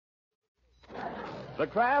The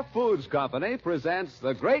Kraft Foods Company presents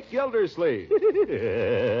The Great Gildersleeve.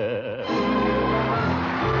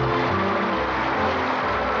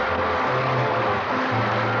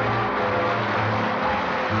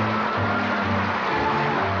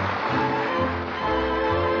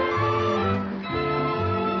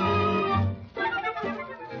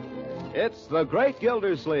 It's The Great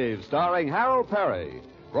Gildersleeve, starring Harold Perry.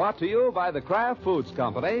 Brought to you by the Kraft Foods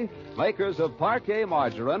Company, makers of Parquet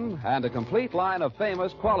margarine and a complete line of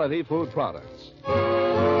famous quality food products.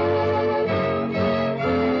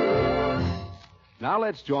 Now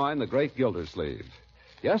let's join the great Gildersleeve.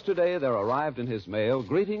 Yesterday there arrived in his mail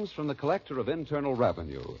greetings from the Collector of Internal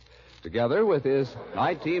Revenue, together with his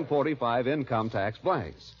 1945 income tax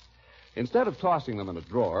blanks. Instead of tossing them in a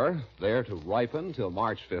drawer, there to ripen till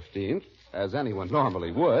March 15th, as anyone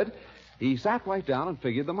normally would, he sat right down and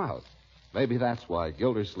figured them out. Maybe that's why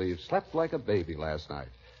Gildersleeve slept like a baby last night,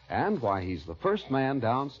 and why he's the first man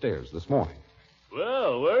downstairs this morning.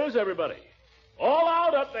 Well, where is everybody? All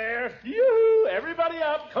out up there. Yoo-hoo! Everybody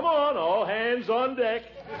up. Come on, all hands on deck.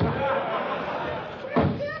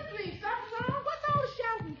 Gildersleeve, something wrong? What's all the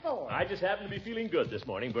shouting for? I just happen to be feeling good this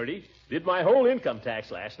morning, Bertie. Did my whole income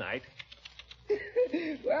tax last night.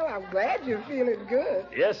 Well, I'm glad you're feeling good.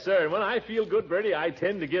 Yes, sir. And when I feel good, Bertie, I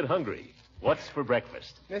tend to get hungry. What's for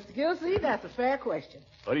breakfast? Mr. Gildersleeve, that's a fair question.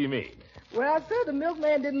 What do you mean? Well, sir, the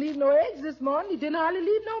milkman didn't leave no eggs this morning. He didn't hardly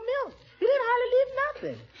leave no milk. He didn't hardly leave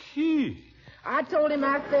nothing. Gee. I told him,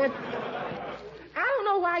 I said, I don't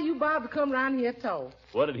know why you bothered to come around here at all.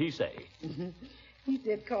 What did he say? He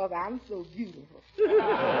said, 'cause I'm so beautiful.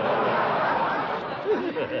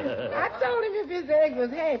 I told him if his egg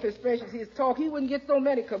was half as fresh as his talk, he wouldn't get so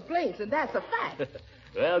many complaints, and that's a fact.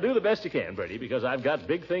 Well, do the best you can, Bertie, because I've got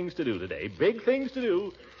big things to do today. Big things to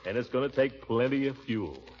do, and it's going to take plenty of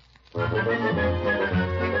fuel. Well,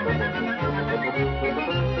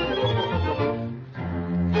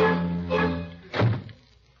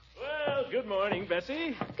 good morning,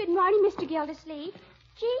 Bessie. Good morning, Mr. Gildersleeve.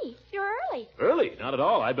 Gee, you're early. Early? Not at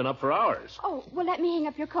all. I've been up for hours. Oh, well, let me hang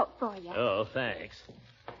up your coat for you. Oh, thanks.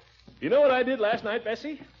 You know what I did last night,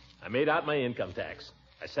 Bessie? I made out my income tax.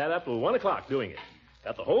 I sat up till 1 o'clock doing it.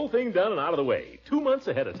 Got the whole thing done and out of the way, 2 months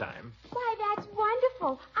ahead of time. Why, that's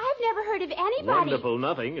wonderful. I've never heard of anybody. Wonderful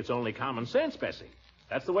nothing. It's only common sense, Bessie.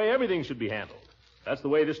 That's the way everything should be handled. That's the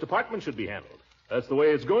way this department should be handled. That's the way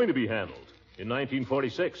it's going to be handled in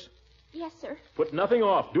 1946. Yes, sir. Put nothing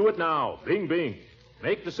off. Do it now. Bing, bing.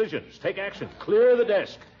 Make decisions. Take action. Clear the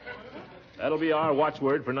desk. That'll be our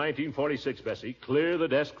watchword for 1946, Bessie. Clear the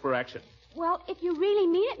desk for action. Well, if you really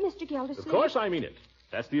mean it, Mr. Gildersleeve. Of course I mean it.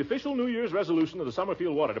 That's the official New Year's resolution of the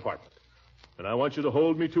Summerfield Water Department. And I want you to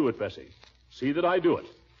hold me to it, Bessie. See that I do it.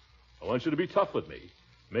 I want you to be tough with me.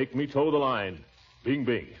 Make me toe the line. Bing,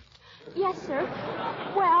 bing. Yes, sir.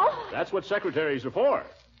 Well... That's what secretaries are for.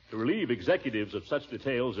 To relieve executives of such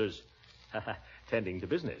details as tending to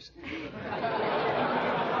business.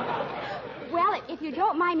 Well, if you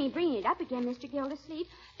don't mind me bringing it up again, Mr. Gildersleeve,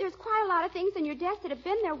 there's quite a lot of things on your desk that have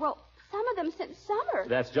been there, well, some of them since summer.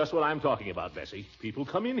 That's just what I'm talking about, Bessie. People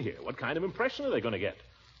come in here. What kind of impression are they going to get?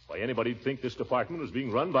 Why, anybody'd think this department was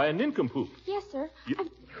being run by a nincompoop. Yes, sir.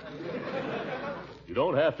 You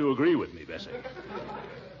don't have to agree with me, Bessie.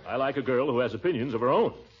 I like a girl who has opinions of her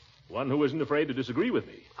own. One who isn't afraid to disagree with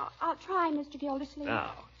me. I'll try, Mr. Gildersleeve.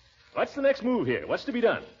 Now, what's the next move here? What's to be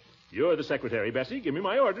done? You're the secretary, Bessie. Give me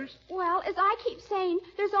my orders. Well, as I keep saying,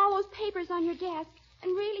 there's all those papers on your desk.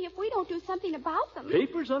 And really, if we don't do something about them...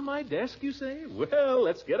 Papers on my desk, you say? Well,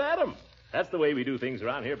 let's get at them. That's the way we do things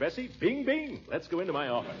around here, Bessie. Bing, bing. Let's go into my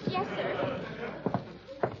office. Yes, sir.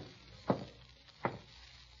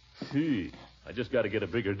 Gee, I just got to get a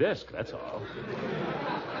bigger desk, that's all.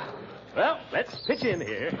 Well, let's pitch in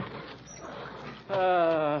here.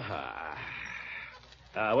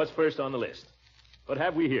 What's first on the list? What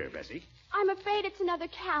have we here, Bessie? I'm afraid it's another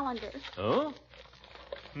calendar. Oh?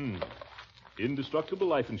 Indestructible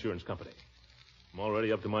Life Insurance Company. I'm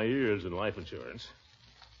already up to my ears in life insurance.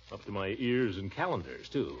 Up to my ears in calendars,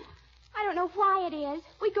 too. I don't know why it is.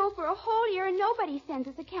 We go for a whole year and nobody sends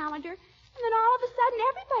us a calendar. And then all of a sudden,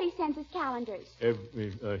 everybody sends us calendars.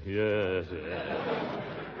 Yes.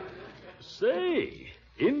 Say,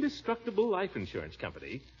 Indestructible Life Insurance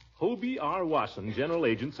Company, Hobie R. Wasson, General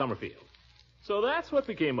Agent, Summerfield. So that's what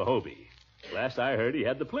became a Hobie. Last I heard, he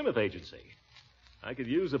had the Plymouth Agency. I could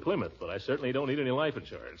use a Plymouth, but I certainly don't need any life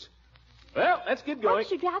insurance. Well, let's get going. Why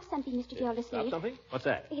don't you drop something, Mr. Gildersleeve? Drop something? What's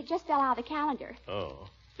that? It just fell out of the calendar. Oh,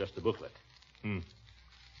 just a booklet.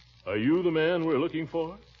 Are you the man we're looking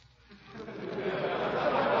for?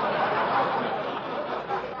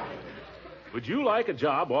 Would you like a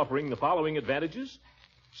job offering the following advantages?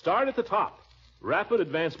 Start at the top. Rapid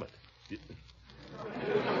advancement.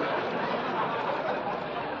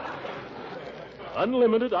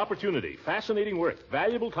 Unlimited opportunity. Fascinating work.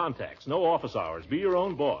 Valuable contacts. No office hours. Be your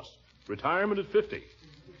own boss. Retirement at 50.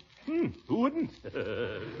 Who wouldn't?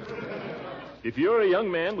 If you're a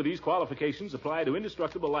young man with these qualifications, apply to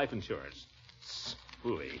Indestructible Life Insurance.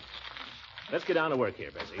 Phooey. Let's get down to work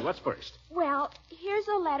here, Bessie. What's first? Well, here's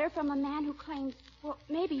a letter from a man who claims... Well,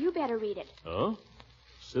 maybe you better read it. Oh?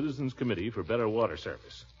 Citizens Committee for Better Water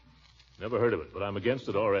Service. Never heard of it, but I'm against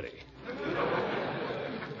it already.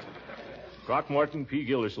 Throckmorton P.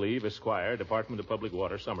 Gildersleeve, Esquire, Department of Public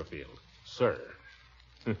Water, Summerfield. Sir.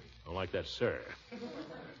 Don't like that, sir.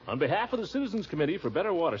 On behalf of the Citizens Committee for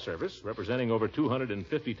Better Water Service, representing over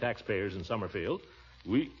 250 taxpayers in Summerfield,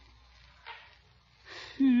 we...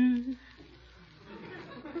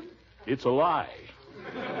 It's a lie.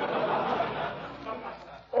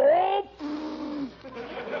 Oh!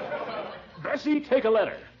 Bessie, take a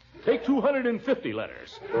letter. Take 250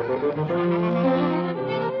 letters.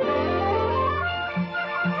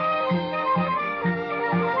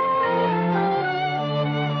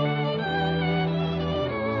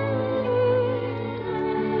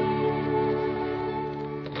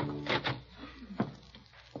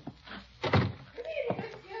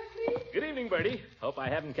 Bertie. Hope I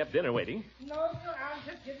haven't kept dinner waiting. No, sir, I'm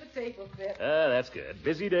just getting the table set. That's good.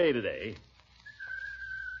 Busy day today.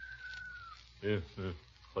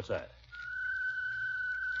 What's that?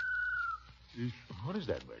 What is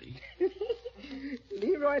that, Bertie?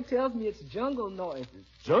 Leroy tells me it's jungle noises.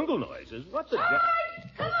 Jungle noises? What the...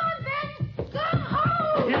 Come on, Ben! Come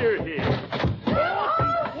home! Here.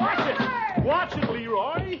 Watch it! Watch it,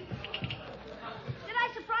 Leroy! Did I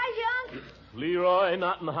surprise you, Unc? Leroy,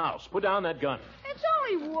 not in the house. Put down that gun. It's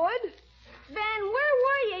only wood. Ben, where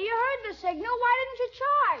were you? You heard the signal. Why didn't you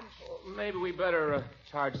charge? Well, maybe we better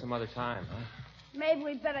charge some other time, huh? Maybe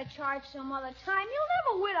we'd better charge some other time. You'll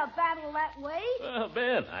never win a battle that way.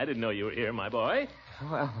 Ben, I didn't know you were here, my boy.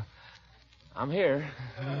 Well, I'm here.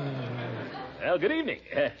 Well, good evening.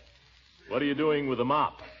 What are you doing with the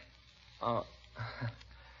mop? Oh,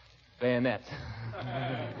 bayonet.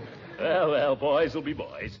 Well, boys will be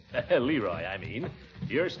boys. Leroy, I mean.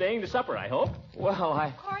 You're staying to supper, I hope? Well,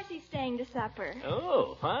 Of course he's staying to supper.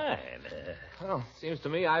 Oh, fine. Well, seems to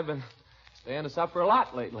me I've been staying to supper a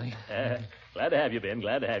lot lately. Glad to have you, Ben.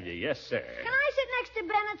 Glad to have you. Yes, sir. Can I sit next to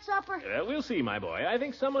Ben at supper? We'll see, my boy. I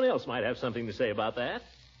think someone else might have something to say about that.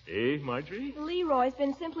 Eh, Marjorie? Leroy's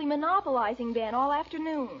been simply monopolizing Ben all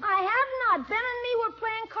afternoon. I have not. Ben and me were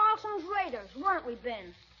playing Carlson's Raiders, weren't we,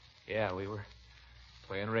 Ben? Yeah, we were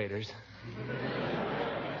playing Raiders.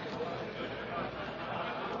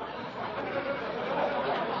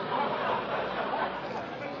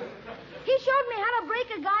 He showed me how to break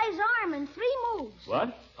a guy's arm in 3 moves.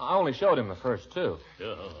 What? I only showed him the first 2.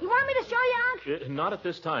 You want me to show you, Unc? Not at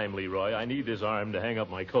this time, Leroy. I need this arm to hang up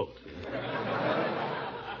my coat.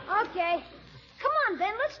 Okay. Come on,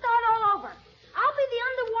 Ben. Let's start all over. I'll be the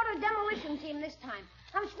underwater demolition team this time.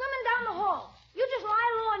 I'm swimming down the hall. You just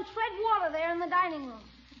lie low and tread water there in the dining room.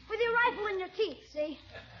 With your rifle in your teeth, see?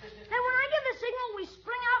 Then when I give the signal, we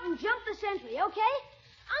spring out and jump the sentry, okay?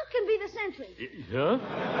 Unc can be the sentry. Huh?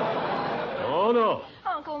 Oh, no.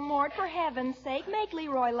 Uncle Mort, for heaven's sake, make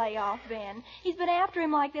Leroy lay off Ben. He's been after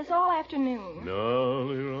him like this all afternoon. No,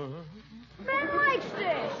 Leroy. Ben likes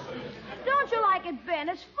this. Don't you like it, Ben?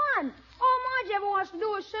 It's fun. All Marge ever wants to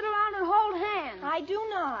do is sit around and hold hands. I do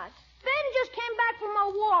not. Ben just came back from a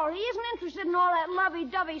war. He isn't interested in all that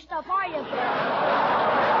lovey-dovey stuff, are you, Ben?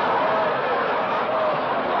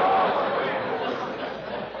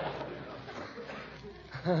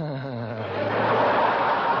 Come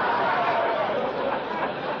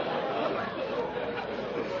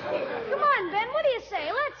on, Ben. What do you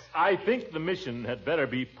say? Let's... I think the mission had better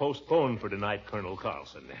be postponed for tonight, Colonel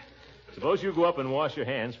Carlson. Suppose you go up and wash your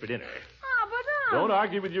hands for dinner. Oh, but... Don't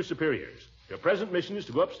argue with your superiors. Your present mission is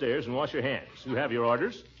to go upstairs and wash your hands. You have your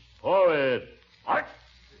orders. Forward. March.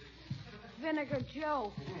 Vinegar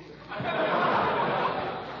Joe.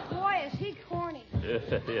 Boy, is he corny.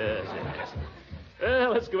 Yes.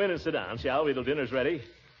 Well, let's go in and sit down, shall we, till dinner's ready?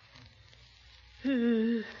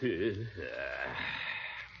 Sit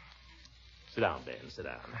down, Ben. Sit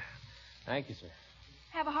down. Thank you, sir.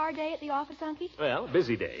 Have a hard day at the office, Unky? Well,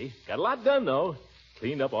 busy day. Got a lot done, though.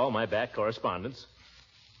 Cleaned up all my back correspondence.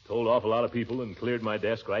 Told off a lot of people and cleared my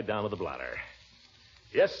desk right down to the blotter.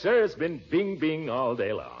 Yes, sir, it's been bing-bing all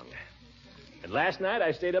day long. And last night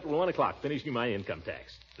I stayed up till 1 o'clock finishing my income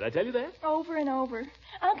tax. Did I tell you that? Over and over.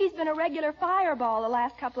 Uncie's been a regular fireball the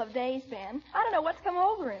last couple of days, Ben. I don't know what's come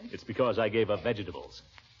over him. It's because I gave up vegetables.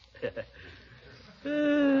 It's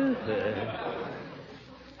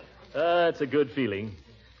a good feeling.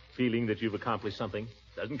 Feeling that you've accomplished something.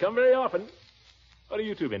 Doesn't come very often. What have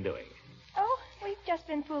you two been doing? Oh, we've just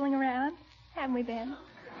been fooling around. Haven't we, Ben?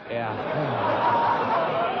 Yeah.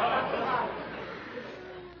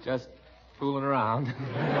 Just fooling around.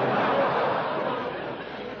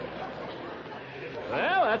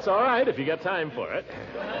 Well, that's all right if you got time for it.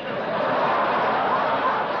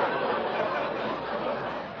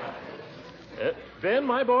 Ben,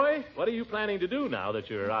 my boy, what are you planning to do now that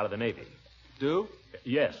you're out of the Navy? Do?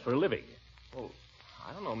 Yes, for a living. Oh,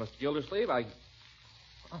 I don't know, Mr. Gildersleeve.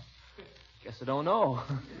 Guess I don't know.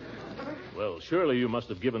 Well, surely you must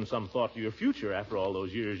have given some thought to your future after all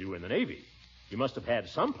those years you were in the Navy. You must have had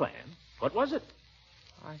some plan. What was it?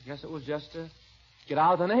 I guess it was just to get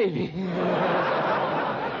out of the Navy.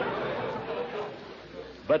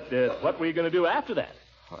 But what were you going to do after that?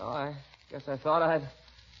 Well, I guess I thought I'd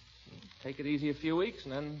take it easy a few weeks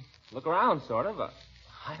and then look around, sort of. I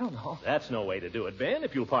don't know. That's no way to do it, Ben,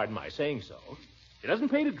 if you'll pardon my saying so. It doesn't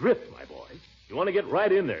pay to drift, my boy. You want to get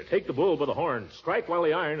right in there. Take the bull by the horn. Strike while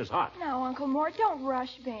the iron is hot. No, Uncle Mort, don't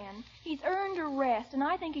rush Ben. He's earned a rest, and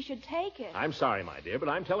I think he should take it. I'm sorry, my dear, but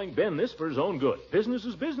I'm telling Ben this for his own good. Business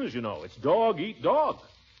is business, you know. It's dog eat dog.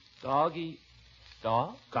 Dog eat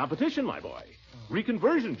dog? Competition, my boy.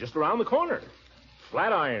 Reconversion just around the corner.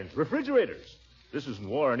 Flat irons, refrigerators. This isn't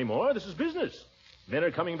war anymore. This is business. Men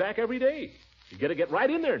are coming back every day. You got to get right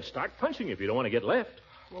in there and start punching if you don't want to get left.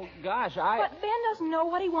 Well, gosh, But Ben doesn't know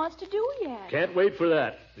what he wants to do yet. Can't wait for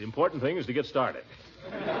that. The important thing is to get started.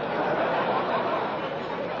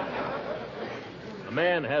 A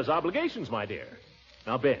man has obligations, my dear.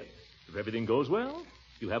 Now, Ben, if everything goes well,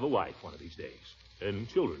 you'll have a wife one of these days. And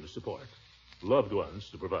children to support. Loved ones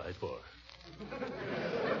to provide for.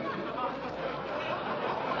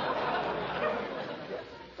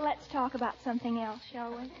 Let's talk about something else,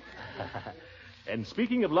 shall we? And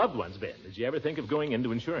speaking of loved ones, Ben, did you ever think of going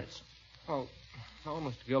into insurance? Oh, no,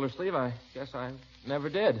 Mr. Gildersleeve, I guess I never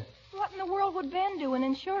did. What in the world would Ben do in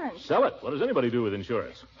insurance? Sell it. What does anybody do with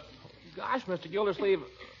insurance? Gosh, Mr. Gildersleeve,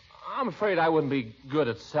 I'm afraid I wouldn't be good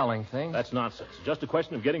at selling things. That's nonsense. It's just a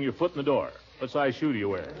question of getting your foot in the door. What size shoe do you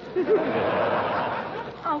wear?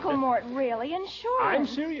 Uncle Mort, really? Insurance? I'm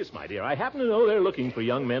serious, my dear. I happen to know they're looking for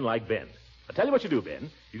young men like Ben. I'll tell you what you do, Ben.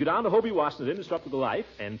 You go down to Hobie Watson's Indestructible Life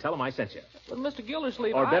and tell him I sent you. But, Mr.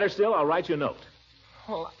 Gildersleeve, Or better still, I'll write you a note.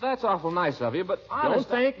 Well, that's awful nice of you, but Don't honest...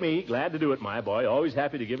 thank me. Glad to do it, my boy. Always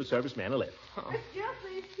happy to give a serviceman a lift.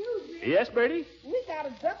 Jeffrey, excuse me. Yes, Bertie? We got a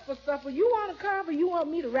duck for supper. You want a carve or you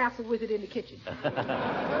want me to wrestle with it in the kitchen?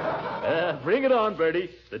 Bring it on, Bertie.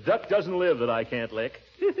 The duck doesn't live that I can't lick.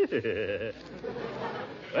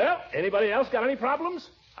 Well, anybody else got any problems?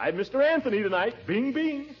 I'm Mr. Anthony tonight. Bing,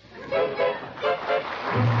 bing.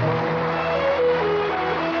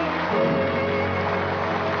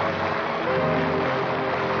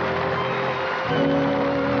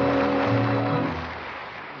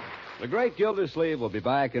 The great Gildersleeve will be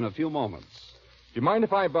back in a few moments. Do you mind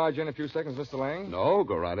if I barge in a few seconds, Mr. Lang? No,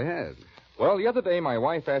 go right ahead. Well, the other day, my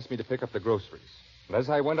wife asked me to pick up the groceries. And as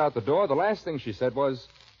I went out the door, the last thing she said was,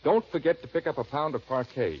 "Don't forget to pick up a pound of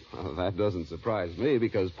parquet." Well, that doesn't surprise me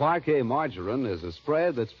because parquet margarine is a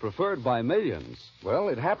spread that's preferred by millions. Well,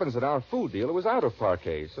 it happens that our food dealer was out of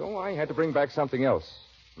parquet, so I had to bring back something else.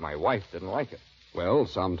 My wife didn't like it. Well,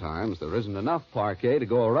 sometimes there isn't enough parquet to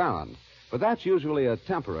go around. But that's usually a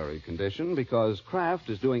temporary condition because Kraft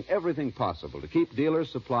is doing everything possible to keep dealers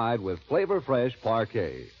supplied with flavor-fresh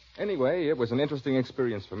parquet. Anyway, it was an interesting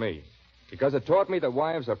experience for me because it taught me that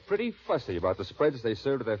wives are pretty fussy about the spreads they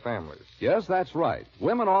serve to their families. Yes, that's right.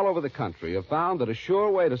 Women all over the country have found that a sure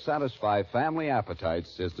way to satisfy family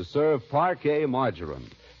appetites is to serve parquet margarine,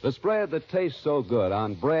 the spread that tastes so good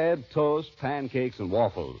on bread, toast, pancakes, and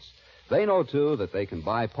waffles. They know, too, that they can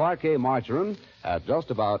buy parquet margarine at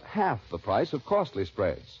just about half the price of costly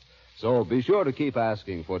spreads. So be sure to keep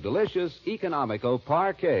asking for delicious, economical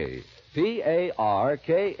parquet, Parkay,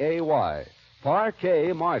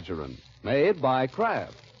 parquet margarine, made by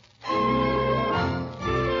Kraft.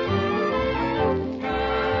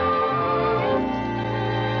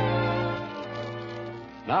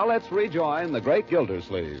 Now let's rejoin the great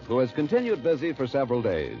Gildersleeve, who has continued busy for several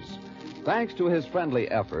days. Thanks to his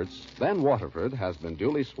friendly efforts, Ben Waterford has been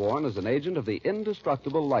duly sworn as an agent of the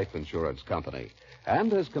Indestructible Life Insurance Company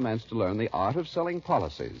and has commenced to learn the art of selling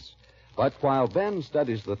policies. But while Ben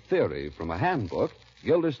studies the theory from a handbook,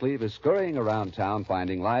 Gildersleeve is scurrying around town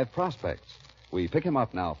finding live prospects. We pick him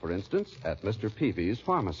up now, for instance, at Mr. Peavy's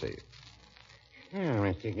pharmacy. Well,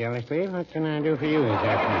 Mr. Gildersleeve, what can I do for you this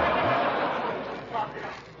afternoon?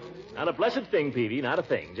 Not a blessed thing, Peavy, not a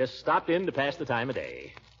thing. Just stopped in to pass the time of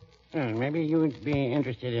day. Well, maybe you'd be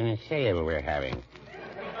interested in a sale we're having.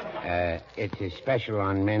 It's a special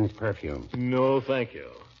on men's perfume. No, thank you.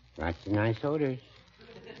 Lots of nice odors.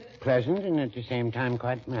 Pleasant and at the same time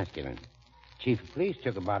quite masculine. Chief of Police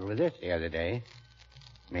took a bottle of this the other day.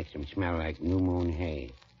 Makes him smell like new moon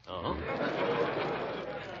hay. Oh?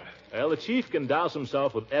 Well, the chief can douse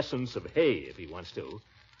himself with essence of hay if he wants to.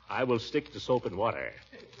 I will stick to soap and water.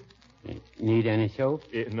 Need any soap?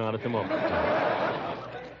 Not at the moment.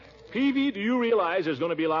 Peavy, do you realize there's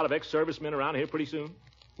going to be a lot of ex-servicemen around here pretty soon?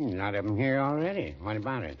 A lot of them here already. What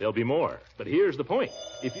about it? There'll be more. But here's the point.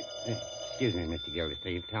 If you... Excuse me, Mr.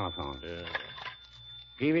 Gildersleeve. Telephone.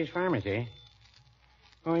 Peavy's Pharmacy.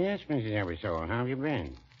 Oh, yes, Mrs. Eversole. How have you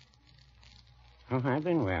been? Oh, I've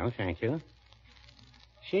been well, thank you.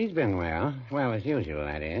 She's been well. Well, as usual,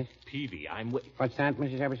 that is. Peavy, What's that,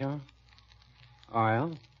 Mrs. Eversole?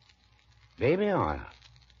 Oil? Baby oil.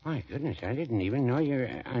 My goodness, I didn't even know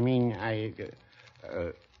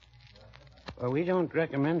well, we don't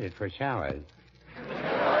recommend it for salad.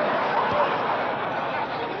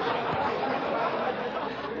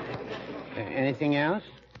 Anything else?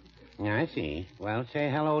 I see. Well, say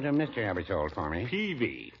hello to Mr. Eversole for me.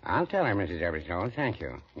 Peavy. I'll tell her, Mrs. Eversole. Thank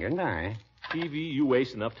you. Goodbye. Peavy, you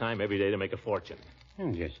waste enough time every day to make a fortune.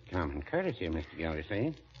 Just common courtesy, Mr.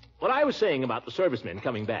 Gildersleeve. What I was saying about the servicemen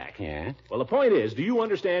coming back. Yeah? Well, the point is, do you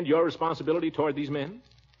understand your responsibility toward these men?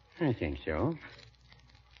 I think so.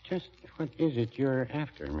 Just what is it you're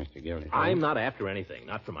after, Mr. Gildersleeve? I'm not after anything,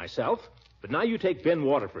 not for myself. But now you take Ben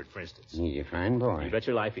Waterford, for instance. He's a fine boy. You bet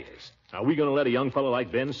your life he is. Are we going to let a young fellow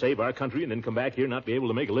like Ben save our country and then come back here and not be able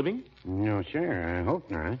to make a living? No, sir. I hope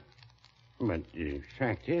not. But the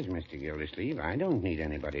fact is, Mr. Gildersleeve, I don't need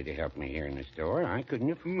anybody to help me here in the store. I couldn't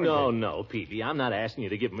afford it. No, Peavy. I'm not asking you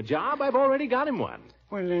to give him a job. I've already got him one.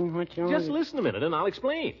 Well, then what's your... Just listen a minute and I'll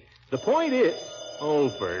explain. The point is... Oh,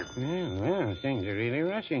 Bert. Well, things are really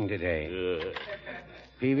rushing today.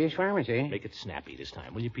 Peavy's Pharmacy. Make it snappy this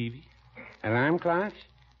time, will you, Peavy? Alarm clocks?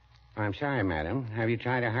 Oh, I'm sorry, madam. Have you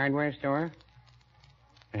tried a hardware store?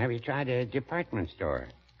 Have you tried a department store?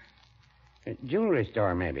 A jewelry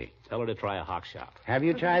store, maybe? Tell her to try a hock shop. Have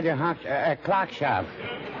you tried a clock shop?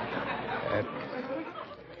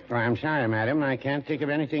 Well, I'm sorry, madam. I can't think of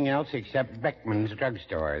anything else except Beckman's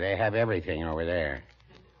drugstore. They have everything over there.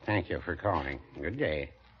 Thank you for calling. Good day.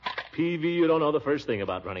 Peavy, you don't know the first thing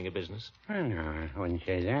about running a business. Well, no, I wouldn't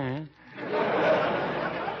say that.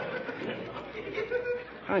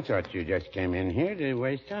 I thought you just came in here to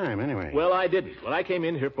waste time, anyway. Well, I didn't. What I came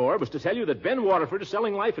in here for was to tell you that Ben Waterford is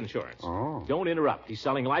selling life insurance. Oh. Don't interrupt. He's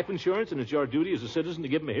selling life insurance, and it's your duty as a citizen to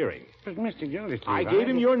give him a hearing. But, Mr. Gildersleeve... I gave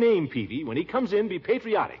him your name, Peavy. When he comes in, be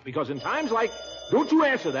patriotic, because in times like... Don't you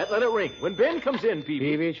answer that. Let it ring. When Ben comes in, Peavy...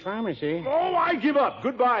 Peavy's Pharmacy. Oh, I give up.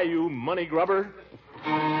 Goodbye, you money grubber.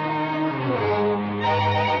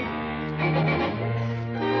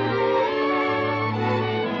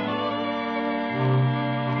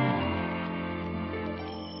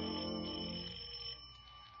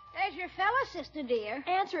 There's your fella, sister dear.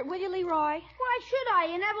 Answer it, will you, Leroy? Why should I?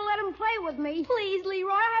 You never let him play with me. Please,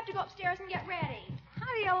 Leroy, I have to go upstairs and get ready.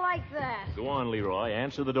 How do you like that? Go on, Leroy.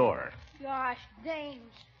 Answer the door. Gosh,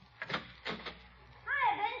 dames. Hi,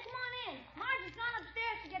 Ben. Come on in. Marge's gone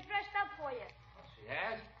upstairs to get dressed up for you. She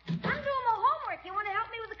has? I'm doing my homework. You want to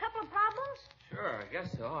help me with a couple of problems? Sure, I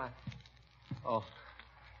guess so. Oh.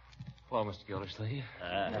 Hello, Mr. Gildersleeve.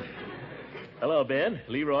 Hello, Ben.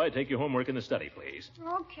 Leroy, take your homework in the study, please.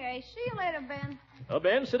 Okay. See you later, Ben. Oh,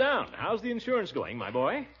 Ben, sit down. How's the insurance going, my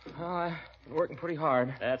boy? Well, I've been working pretty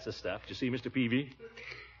hard. That's the stuff. Did you see Mr. Peavy?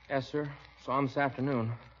 Yes, sir. Saw him this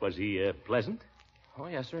afternoon. Was he pleasant? Oh,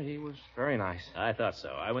 yes, sir. He was very nice. I thought so.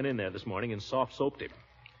 I went in there this morning and soft-soaped him.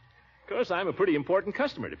 Of course, I'm a pretty important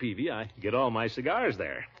customer to Peavy. I get all my cigars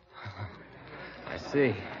there. I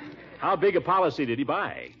see. How big a policy did he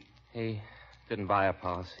buy? He didn't buy a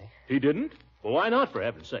policy. He didn't? Well, why not, for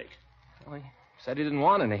heaven's sake? Well, he said he didn't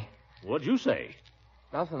want any. What'd you say?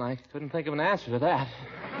 Nothing. I couldn't think of an answer to that.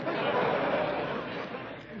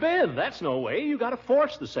 Ben, that's no way. You got to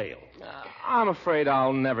force the sale. I'm afraid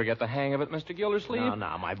I'll never get the hang of it, Mr. Gildersleeve.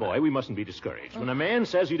 Now, my boy, we mustn't be discouraged. When a man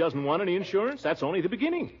says he doesn't want any insurance, that's only the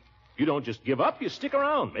beginning. You don't just give up. You stick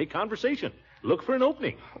around, make conversation, look for an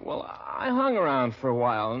opening. Well, I hung around for a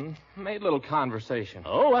while and made a little conversation.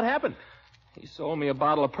 Oh, what happened? He sold me a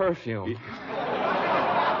bottle of perfume.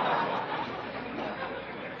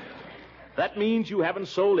 That means you haven't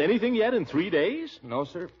sold anything yet in 3 days? No,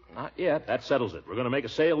 sir, not yet. That settles it. We're going to make a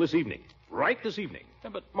sale this evening. Right this evening.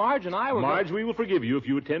 Yeah, but Marge and I were... Marge, we will forgive you if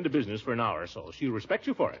you attend to business for an hour or so. She'll respect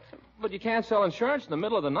you for it. But you can't sell insurance in the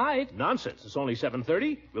middle of the night. Nonsense. It's only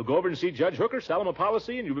 7:30. We'll go over and see Judge Hooker, sell him a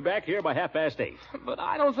policy, and you'll be back here by 8:30. But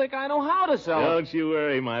I don't think I know how to sell it. Don't you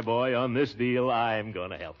worry, my boy. On this deal, I'm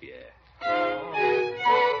going to help you.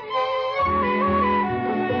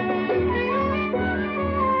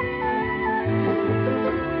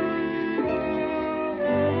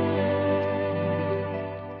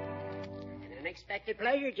 Unexpected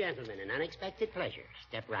pleasure, gentlemen, an unexpected pleasure.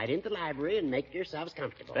 Step right into the library and make yourselves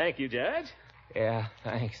comfortable. Thank you, Judge. Yeah,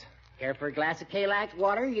 thanks. Care for a glass of Kalax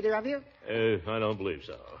water, either of you? I don't believe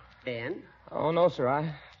so. Ben? Oh, no, sir.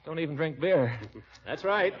 I don't even drink beer. That's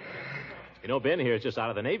right. You know, Ben here is just out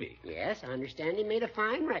of the Navy. Yes, I understand he made a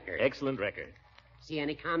fine record. Excellent record. See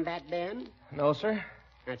any combat, Ben? No, sir.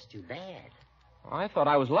 That's too bad. I thought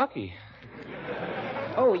I was lucky.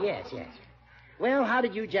 Oh, yes. Well, how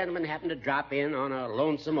did you gentlemen happen to drop in on a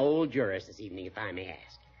lonesome old jurist this evening, if I may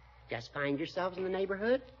ask? Just find yourselves in the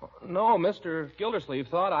neighborhood? No, Mr. Gildersleeve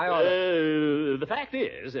thought I ought to... The fact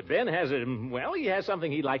is that Ben has he has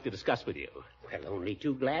something he'd like to discuss with you. Well, only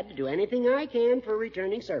too glad to do anything I can for a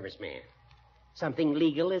returning serviceman. Something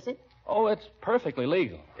legal, is it? Oh, it's perfectly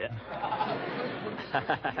legal. Yeah.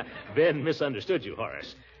 Ben misunderstood you,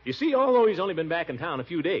 Horace. You see, although he's only been back in town a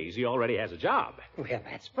few days, he already has a job. Well,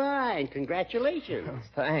 that's fine. Congratulations.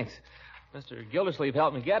 Thanks. Mr. Gildersleeve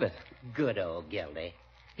helped me get it. Good old Gildy.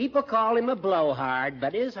 People call him a blowhard,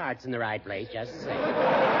 but his heart's in the right place just the same.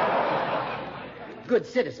 Good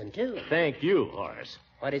citizen, too. Thank you, Horace.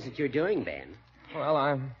 What is it you're doing, Ben? Well,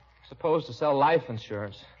 I'm supposed to sell life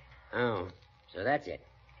insurance. Oh, so that's it.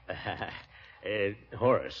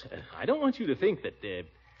 Horace, I don't want you to think that,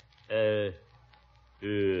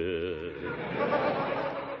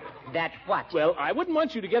 That what? Well, I wouldn't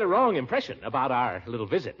want you to get a wrong impression about our little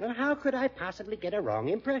visit. Well, how could I possibly get a wrong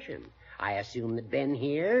impression? I assume that Ben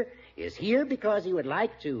here is here because he would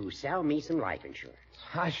like to sell me some life insurance.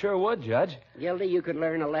 I sure would, Judge. Gildy, you could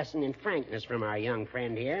learn a lesson in frankness from our young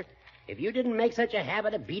friend here. If you didn't make such a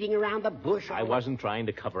habit of beating around the bush... I wasn't trying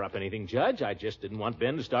to cover up anything, Judge. I just didn't want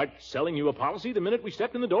Ben to start selling you a policy the minute we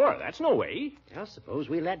stepped in the door. That's no way. Well, suppose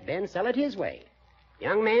we let Ben sell it his way.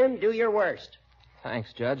 Young man, do your worst.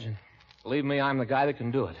 Thanks, Judge. And believe me, I'm the guy that can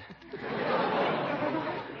do it.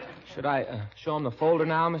 Should I show him the folder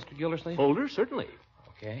now, Mr. Gildersleeve? Folder? Certainly.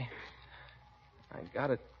 Okay. I got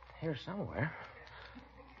it here somewhere.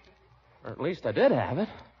 Or at least I did have it.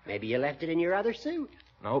 Maybe you left it in your other suit.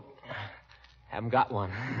 Nope. Haven't got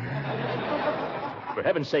one. For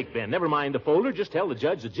heaven's sake, Ben, never mind the folder. Just tell the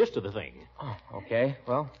judge the gist of the thing. Oh, okay.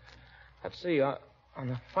 Well, let's see. On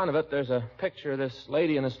the front of it, there's a picture of this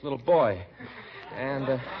lady and this little boy.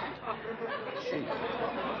 And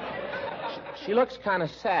she looks kind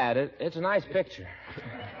of sad. It's a nice picture.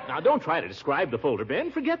 Now, don't try to describe the folder,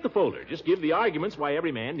 Ben. Forget the folder. Just give the arguments why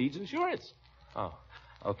every man needs insurance. Oh,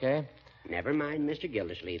 okay. Never mind Mr.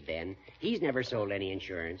 Gildersleeve, Ben. He's never sold any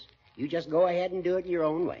insurance. You just go ahead and do it your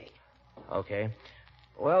own way. Okay.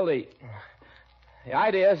 Well, the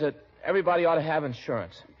idea is that everybody ought to have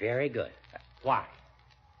insurance. Very good. Why?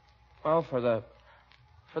 Well, for the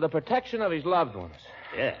protection of his loved ones.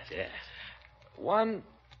 Yes. One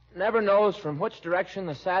never knows from which direction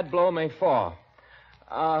the sad blow may fall.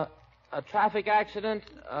 A traffic accident,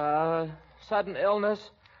 sudden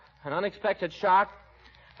illness, an unexpected shock.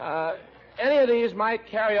 Any of these might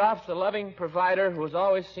carry off the loving provider who has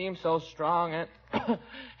always seemed so strong and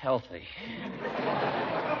healthy.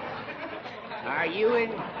 Are you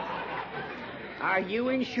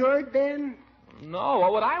insured, Ben? No,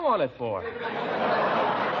 what would I want it for?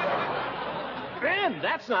 Ben,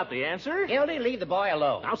 that's not the answer. Gildy, leave the boy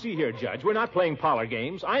alone. Now, see here, Judge. We're not playing parlor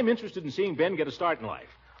games. I'm interested in seeing Ben get a start in life.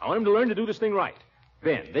 I want him to learn to do this thing right.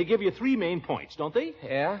 Ben, they give you 3 main points, don't they?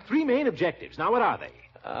 Yeah? 3 main objectives. Now, what are they?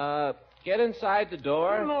 Get inside the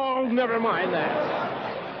door. No, never mind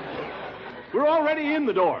that. We're already in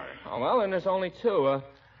the door. Oh, well, then there's only 2.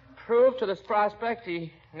 Prove to this prospect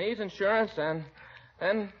he needs insurance and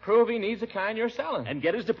then prove he needs the kind you're selling. And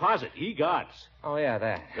get his deposit. He gots. Oh, yeah,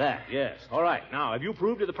 that. That, yes. All right. Now, have you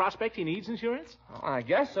proved to the prospect he needs insurance? Oh, I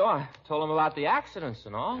guess so. I told him about the accidents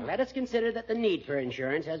and all. Let us consider that the need for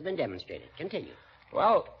insurance has been demonstrated. Continue.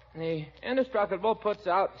 Well, the Indestructible puts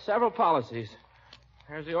out several policies.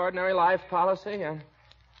 There's the ordinary life policy, and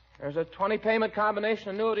there's a 20-payment combination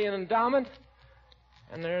annuity and endowment,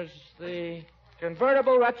 and there's the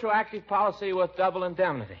convertible retroactive policy with double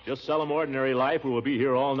indemnity. Just sell him ordinary life or we'll be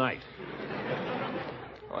here all night.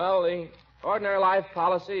 Well, the Ordinary life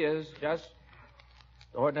policy is just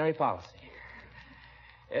ordinary policy.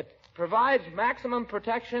 It provides maximum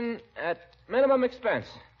protection at minimum expense.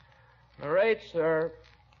 The rates are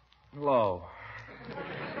low.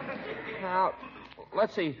 Now,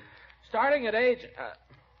 let's see. Starting at age...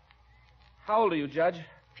 how old are you, Judge?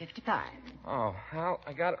 55. Oh, well,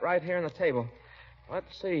 I got it right here on the table.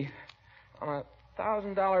 Let's see. On a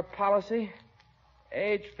 $1,000 policy,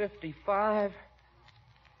 age 55...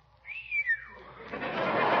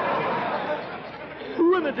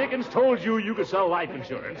 Who in the dickens told you could sell life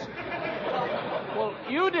insurance? Well,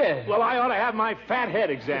 you did. Well, I ought to have my fat head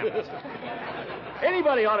examined.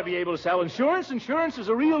 Anybody ought to be able to sell insurance. Insurance is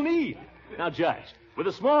a real need. Now, Judge, with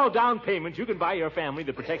a small down payment, you can buy your family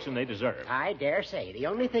the protection they deserve. I dare say. The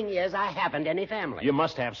only thing is I haven't any family. You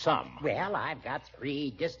must have some. Well, I've got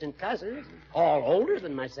 3 distant cousins, all older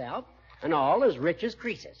than myself, and all as rich as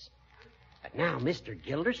Croesus. But now, Mr.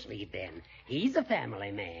 Gildersleeve, then, he's a family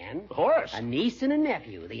man. Horace. A niece and a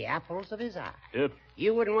nephew, the apples of his eye. Yep.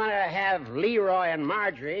 You wouldn't want to have Leroy and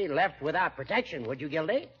Marjorie left without protection, would you,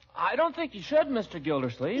 Gildy? I don't think you should, Mr.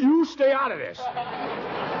 Gildersleeve. You stay out of this.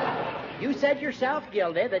 You said yourself,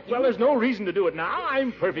 Gildy, that you... Well, there's no reason to do it now.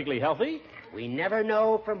 I'm perfectly healthy. We never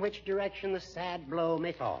know from which direction the sad blow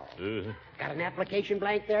may fall. Got an application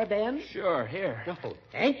blank there, Ben? Sure, here. Oh,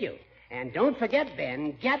 thank you. And don't forget,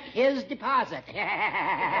 Ben, get his deposit.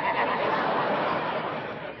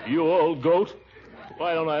 You old goat.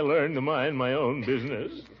 Why don't I learn to mind my own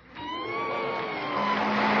business?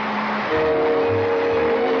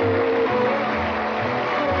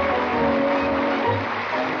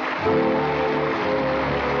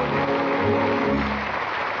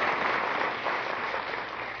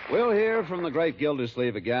 We'll hear from the great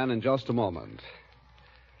Gildersleeve again in just a moment.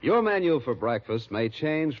 Your menu for breakfast may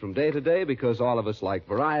change from day to day because all of us like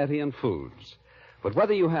variety in foods. But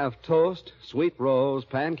whether you have toast, sweet rolls,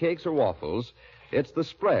 pancakes, or waffles, it's the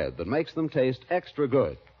spread that makes them taste extra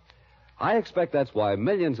good. I expect that's why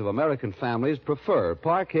millions of American families prefer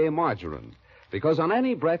Parquet margarine, because on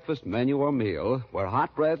any breakfast menu or meal where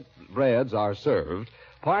hot breads are served,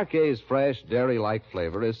 Parquet's fresh, dairy-like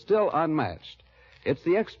flavor is still unmatched. It's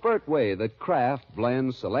the expert way that Kraft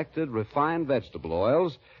blends selected refined vegetable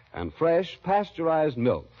oils and fresh pasteurized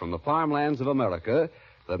milk from the farmlands of America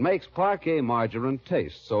that makes Parquet margarine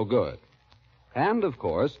taste so good. And, of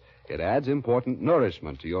course, it adds important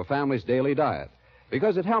nourishment to your family's daily diet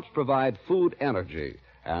because it helps provide food energy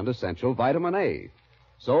and essential vitamin A.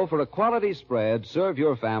 So for a quality spread, serve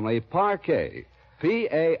your family Parquet,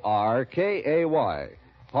 P-A-R-K-A-Y,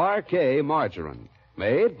 Parquet margarine,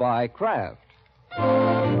 made by Kraft. Hey, can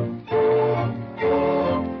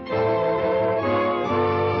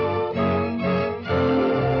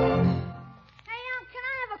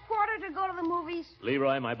I have a quarter to go to the movies?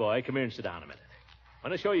 Leroy, my boy, come here and sit down a minute. I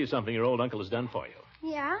want to show you something your old uncle has done for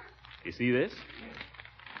you. Yeah? You see this?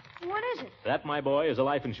 What is it? That, my boy, is a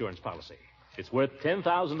life insurance policy. It's worth $10,000.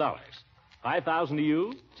 $5,000 to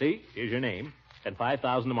you. See, here's your name. And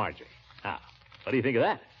 $5,000 to Marjorie. Now, what do you think of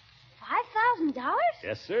that? $5,000?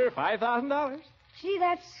 Yes, sir, $5,000. Gee,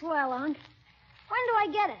 that's swell, Unc. When do I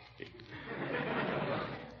get it?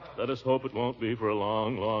 Let us hope it won't be for a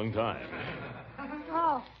long, long time.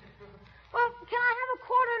 Oh. Well, can I have a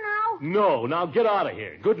quarter now? No, now get out of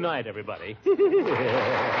here. Good night, everybody. The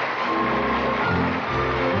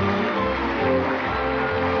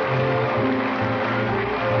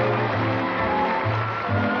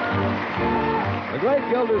Great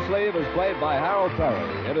Gildersleeve is played by Harold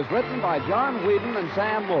Perry. It is written by John Whedon and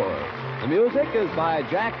Sam Moore. The music is by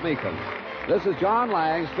Jack Meakin. This is John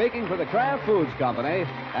Lang speaking for the Kraft Foods Company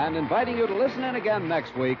and inviting you to listen in again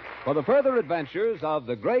next week for the further adventures of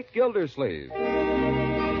the Great Gildersleeve.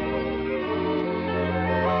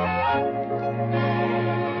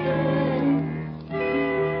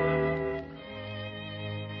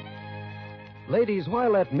 Ladies, why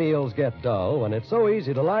let meals get dull when it's so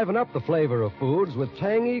easy to liven up the flavor of foods with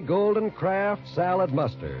tangy golden Kraft salad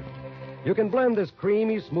mustard? You can blend this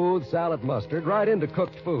creamy, smooth salad mustard right into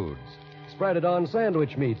cooked foods. Spread it on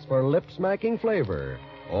sandwich meats for lip-smacking flavor.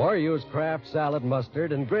 Or use Kraft salad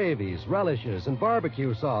mustard in gravies, relishes, and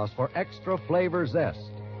barbecue sauce for extra flavor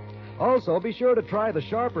zest. Also, be sure to try the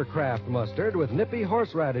sharper Kraft mustard with nippy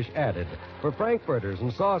horseradish added for frankfurters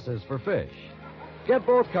and sauces for fish. Get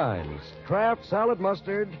both kinds, Kraft salad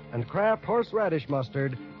mustard and Kraft horseradish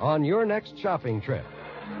mustard, on your next shopping trip.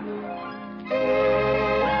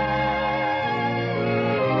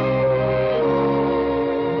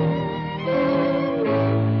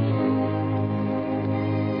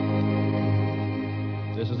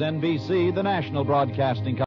 This is NBC, the national broadcasting company.